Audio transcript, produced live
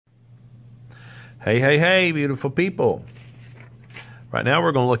Hey, hey, hey, beautiful people. Right now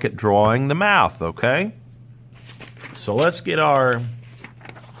we're going to look at drawing the mouth, okay? So let's get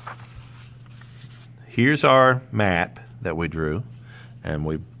here's our map that we drew. And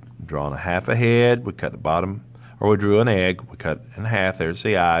we've drawn a half a head. We cut the bottom, or we drew an egg. We cut it in half. There's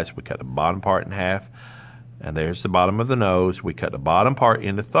the eyes. We cut the bottom part in half. And there's the bottom of the nose. We cut the bottom part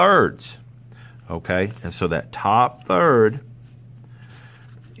into thirds. Okay? And so that top third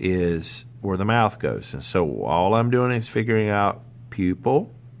is where the mouth goes. And so all I'm doing is figuring out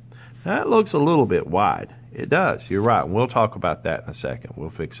pupil. That looks a little bit wide. It does. You're right. We'll talk about that in a second. We'll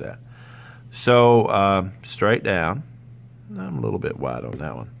fix that. So straight down. I'm a little bit wide on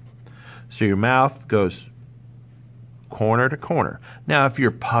that one. So your mouth goes corner to corner. Now, if you're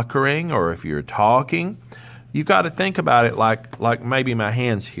puckering or if you're talking, you got to think about it like maybe my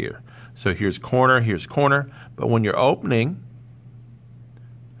hand's here. So here's corner, but when you're opening,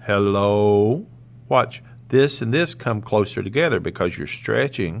 hello, watch, this and this come closer together because you're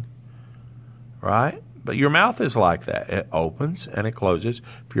stretching, right? But your mouth is like that. It opens and it closes.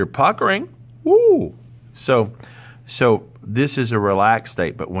 If you're puckering, woo! So this is a relaxed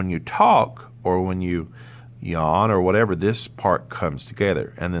state, but when you talk or when you yawn or whatever, this part comes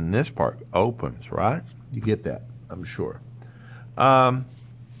together, and then this part opens, right? You get that, I'm sure.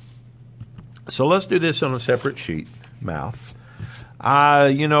 So let's do this on a separate sheet, mouth.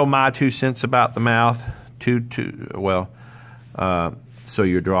 You know my 2 cents about the mouth. So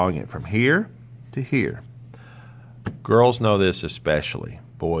you're drawing it from here to here. Girls know this especially.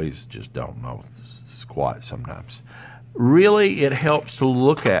 Boys just don't know squat sometimes. Really, it helps to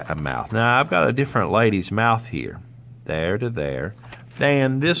look at a mouth. Now, I've got a different lady's mouth here, there to there,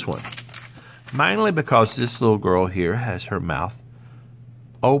 than this one. Mainly because this little girl here has her mouth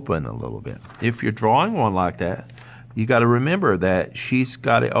open a little bit. If you're drawing one like that, you got to remember that she's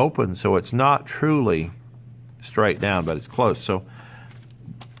got it open, so it's not truly straight down, but it's close. So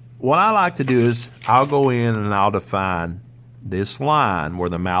what I like to do is I'll go in and I'll define this line where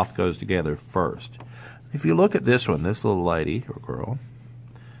the mouth goes together first. If you look at this one, this little lady or girl,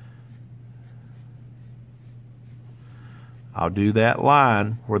 I'll do that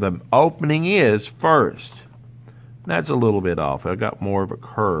line where the opening is first. That's a little bit off. I got more of a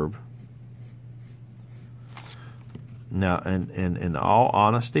curve. Now, in all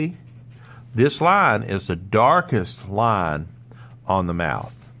honesty, this line is the darkest line on the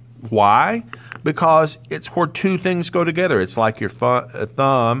mouth. Why? Because it's where two things go together. It's like your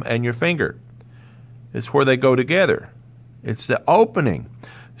thumb and your finger. It's where they go together. It's the opening.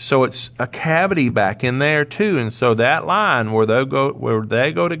 So it's a cavity back in there too. And so that line where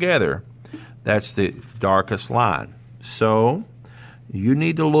they go together, that's the darkest line. So you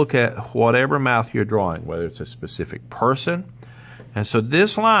need to look at whatever mouth you're drawing, whether it's a specific person. And so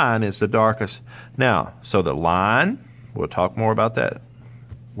this line is the darkest. Now, so the line, we'll talk more about that,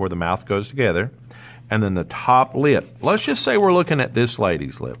 where the mouth goes together. And then the top lip. Let's just say we're looking at this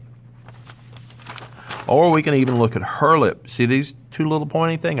lady's lip. Or we can even look at her lip. See these two little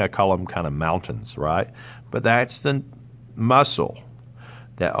pointy things? I call them kind of mountains, right? But that's the muscle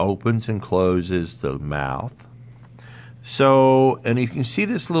that opens and closes the mouth. So, and you can see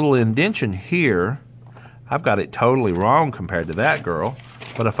this little indentation here. I've got it totally wrong compared to that girl.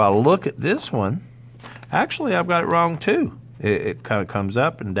 But if I look at this one, actually I've got it wrong too. It kind of comes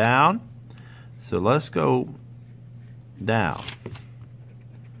up and down. So let's go down.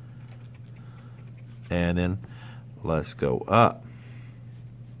 And then let's go up.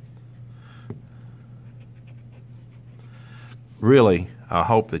 Really, I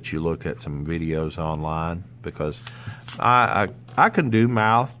hope that you look at some videos online, because I can do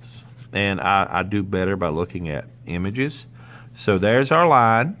mouths, and I do better by looking at images. So there's our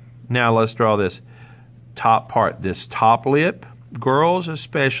line. Now let's draw this top part, this top lip. Girls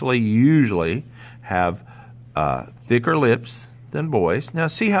especially usually have thicker lips than boys. Now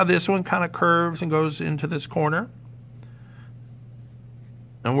see how this one kind of curves and goes into this corner?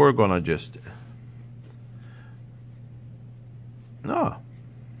 And we're going to just, no.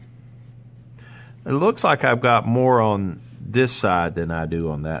 It looks like I've got more on this side than I do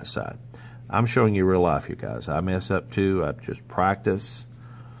on that side. I'm showing you real life, you guys. I mess up too. I just practice.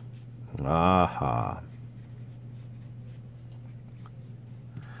 Aha.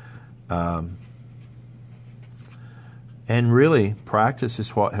 And really, practice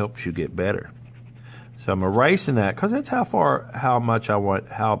is what helps you get better. So I'm erasing that because that's how much I want,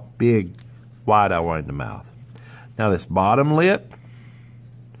 how big, wide I wanted the mouth. Now this bottom lip,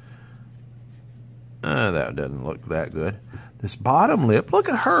 that doesn't look that good. This bottom lip, look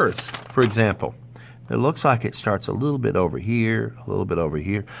at hers, for example. It looks like it starts a little bit over here, a little bit over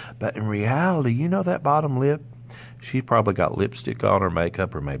here. But in reality, you know that bottom lip? She probably got lipstick on her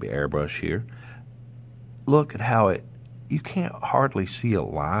makeup or maybe airbrush here. Look at how you can't hardly see a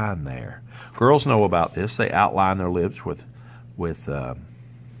line there. Girls know about this. They outline their lips with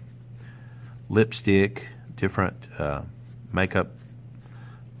lipstick, different makeup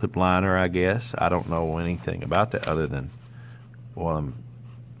lip liner, I guess. I don't know anything about that other than what I'm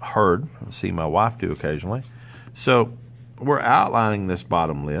heard and see my wife do occasionally. So we're outlining this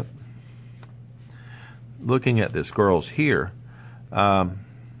bottom lip. Looking at this girl's here,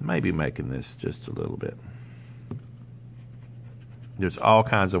 maybe making this just a little bit. There's all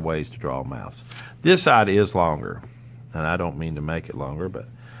kinds of ways to draw mouths. This side is longer, and I don't mean to make it longer, but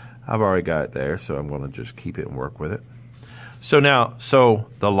I've already got it there, so I'm going to just keep it and work with it. So now,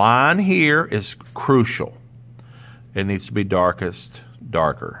 the line here is crucial. It needs to be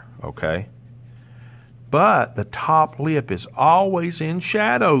darker, okay? But the top lip is always in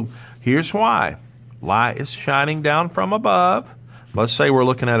shadow. Here's why. Light is shining down from above. Let's say we're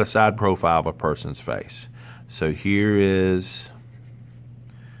looking at a side profile of a person's face. So here is,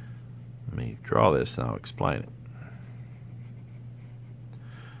 let me draw this and I'll explain it.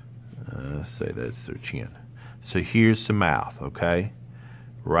 Say that's their chin. So here's the mouth, okay?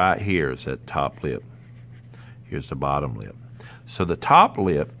 Right here is that top lip. Here's the bottom lip. So the top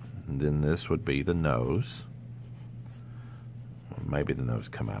lip, and then this would be the nose. Maybe the nose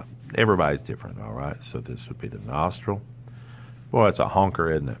come out. Everybody's different, all right? So this would be the nostril. Boy, it's a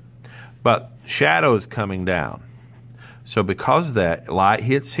honker, isn't it? But shadow is coming down. So because of that, light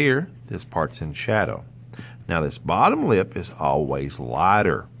hits here. This part's in shadow. Now this bottom lip is always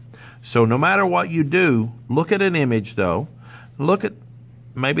lighter. So no matter what you do, look at an image though. Look at,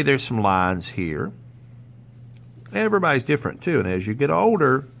 maybe there's some lines here. Everybody's different too. And as you get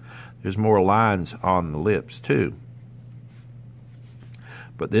older, there's more lines on the lips too.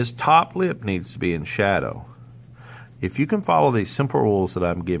 But this top lip needs to be in shadow. If you can follow these simple rules that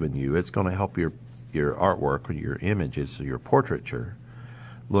I'm giving you, it's going to help your artwork or your images or your portraiture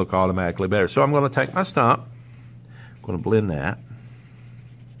look automatically better. So I'm going to take my stump. I'm going to blend that.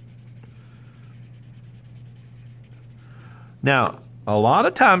 Now, a lot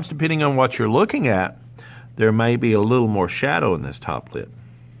of times, depending on what you're looking at, there may be a little more shadow in this top lip.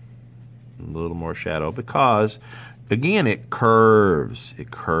 A little more shadow because, again, it curves.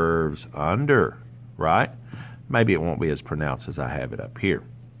 It curves under, right? Maybe it won't be as pronounced as I have it up here.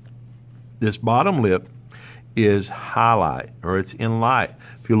 This bottom lip is highlight, or it's in light.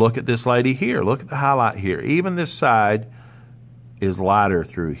 If you look at this lady here, look at the highlight here. Even this side is lighter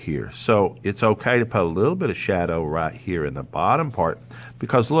through here. So it's okay to put a little bit of shadow right here in the bottom part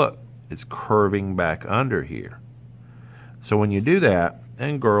because look, it's curving back under here. So when you do that,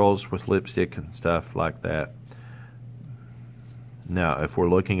 and girls with lipstick and stuff like that. Now, if we're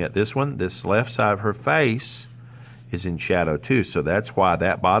looking at this one, this left side of her face is in shadow too. So that's why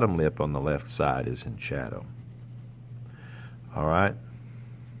that bottom lip on the left side is in shadow. All right.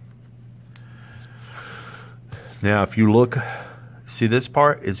 Now, if you look, see this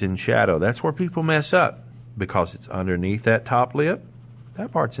part is in shadow. That's where people mess up because it's underneath that top lip.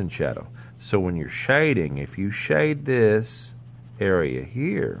 That part's in shadow. So when you're shading, if you shade this area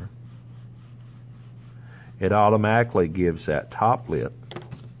here, it automatically gives that top lip.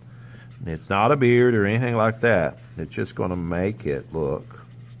 And it's not a beard or anything like that. It's just going to make it look.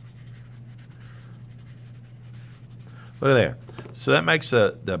 Look at there. So that makes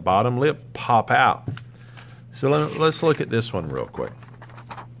the bottom lip pop out. So let's look at this one real quick.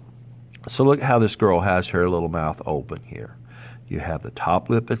 So look how this girl has her little mouth open here. You have the top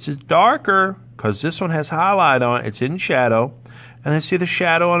lip that's just darker because this one has highlight on it. It's in shadow. And then see the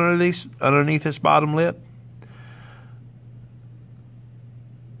shadow underneath this bottom lip?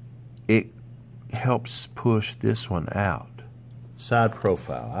 It helps push this one out. Side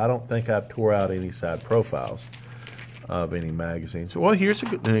profile. I don't think I've tore out any side profiles of any magazines. Well, here's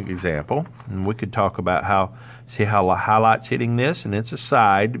an example. And we could talk about how, see how the highlight's hitting this, and it's a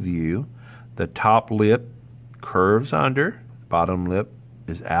side view. The top lip curves under, bottom lip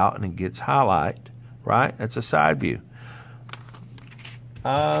is out and it gets highlight, right? That's a side view.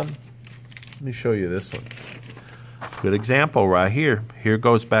 Let me show you this one. Good example right here. Here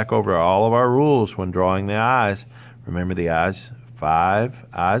goes back over all of our rules when drawing the eyes. Remember the eyes, 5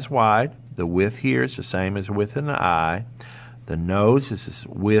 eyes wide. The width here is the same as width in the eye. The nose is this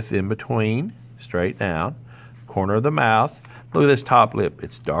width in between, straight down. Corner of the mouth. Look at this top lip.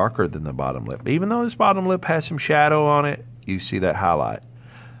 It's darker than the bottom lip. Even though this bottom lip has some shadow on it, you see that highlight.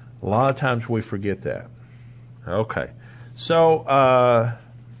 A lot of times we forget that. Okay. So,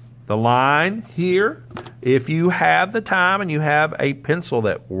 the line here, if you have the time and you have a pencil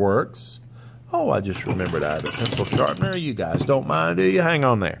that works. Oh, I just remembered I had a pencil sharpener. You guys don't mind, do you? Hang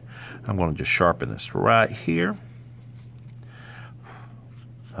on there. I'm going to just sharpen this right here.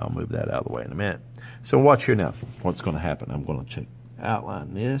 I'll move that out of the way in a minute. So watch here now. What's going to happen? I'm going to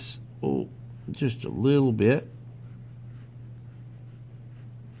outline this. Oh, just a little bit.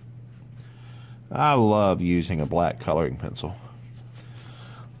 I love using a black coloring pencil.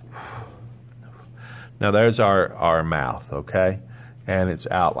 Now there's our mouth, okay? And it's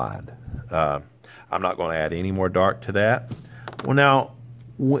outlined. I'm not going to add any more dark to that. Well, now,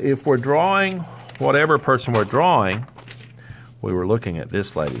 if we're drawing whatever person we're drawing, we were looking at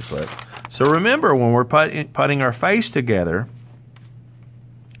this lady's lip. So remember, when we're putting our face together,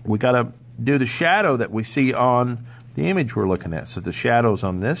 we got to do the shadow that we see on the image we're looking at. So the shadow's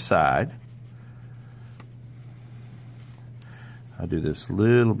on this side. I'll do this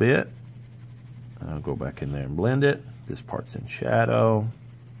little bit. I'll go back in there and blend it. This part's in shadow.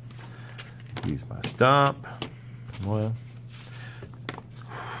 Use my stump. Well,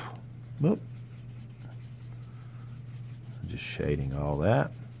 whoop. Just shading all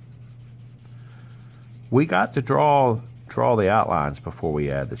that. We got to draw the outlines before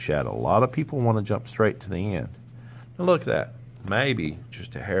we add the shadow. A lot of people want to jump straight to the end. Now look at that. Maybe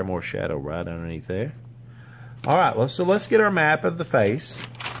just a hair more shadow right underneath there. All right, let's get our map of the face.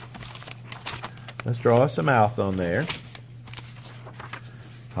 Let's draw us a mouth on there.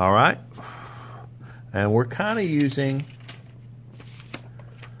 All right. And we're kind of using,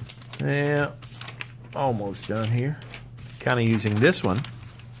 yeah, almost done here. Kind of using this one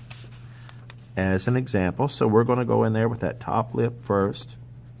as an example. So we're going to go in there with that top lip first.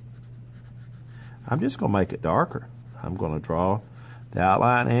 I'm just going to make it darker. I'm going to draw the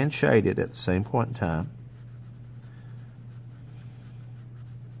outline and shade it at the same point in time.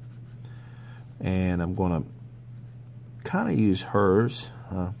 And I'm going to kind of use hers.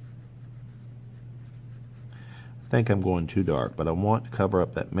 I think I'm going too dark, but I want to cover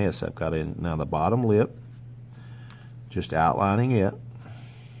up that mess I've got in now the bottom lip. Just outlining it.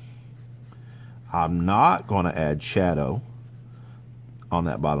 I'm not going to add shadow on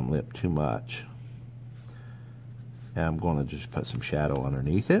that bottom lip too much. And I'm going to just put some shadow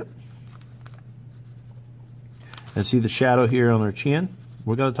underneath it. And see the shadow here on her chin?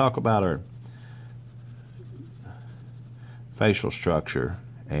 We're going to talk about her facial structure,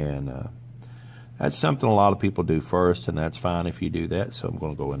 and that's something a lot of people do first, and that's fine if you do that. So I'm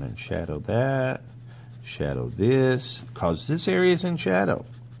going to go in and shadow that, shadow this, because this area is in shadow.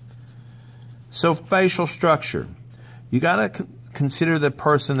 So facial structure, you got to consider the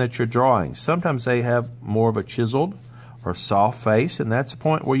person that you're drawing. Sometimes they have more of a chiseled or soft face, and that's the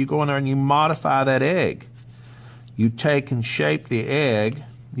point where you go in there and you modify that egg. You take and shape the egg.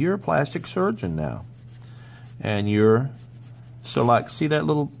 You're a plastic surgeon now, and you're so like, see that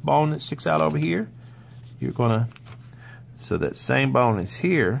little bone that sticks out over here? You're gonna, so that same bone is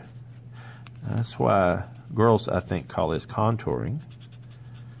here. That's why girls, I think, call this contouring.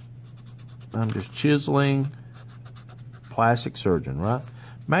 I'm just chiseling, plastic surgeon, right?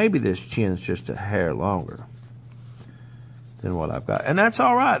 Maybe this chin's just a hair longer than what I've got. And that's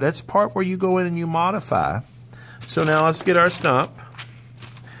all right. That's the part where you go in and you modify. So now let's get our stump.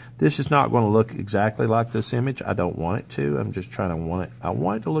 This is not going to look exactly like this image. I don't want it to. I'm just trying to I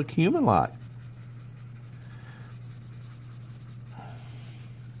want it to look human-like.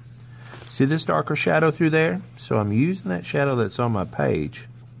 See this darker shadow through there? So I'm using that shadow that's on my page.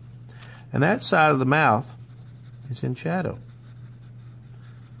 And that side of the mouth is in shadow.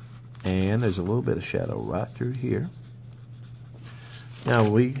 And there's a little bit of shadow right through here. Now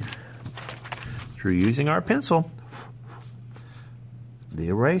through using our pencil, the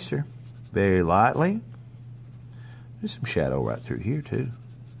eraser, very lightly. There's some shadow right through here too,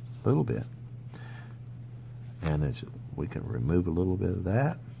 a little bit. And we can remove a little bit of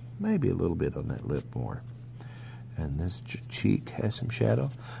that, maybe a little bit on that lip more. And this cheek has some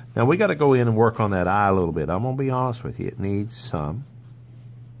shadow. Now we got to go in and work on that eye a little bit. I'm going to be honest with you, it needs some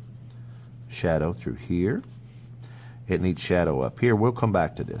shadow through here. It needs shadow up here. We'll come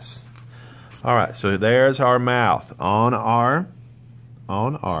back to this. All right, so there's our mouth on our.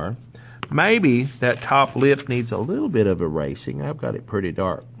 Maybe that top lip needs a little bit of erasing. I've got it pretty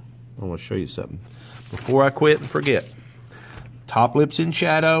dark. I want to show you something before I quit and forget. Top lip's in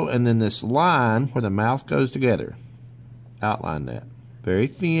shadow, and then this line where the mouth goes together. Outline that. Very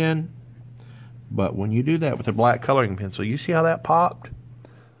thin, but when you do that with a black coloring pencil, you see how that popped?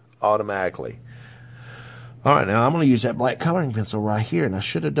 Automatically. All right, now I'm going to use that black coloring pencil right here, and I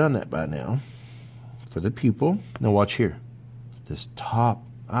should have done that by now for the pupil. Now watch here. This top,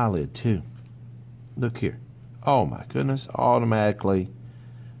 eyelid too. Look here. Oh my goodness, automatically,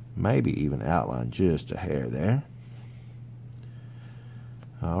 maybe even outline just a hair there.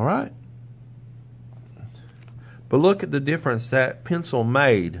 All right. But look at the difference that pencil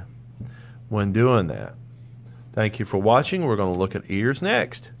made when doing that. Thank you for watching. We're going to look at ears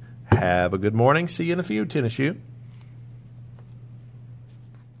next. Have a good morning. See you in a few, Tennis Shoe.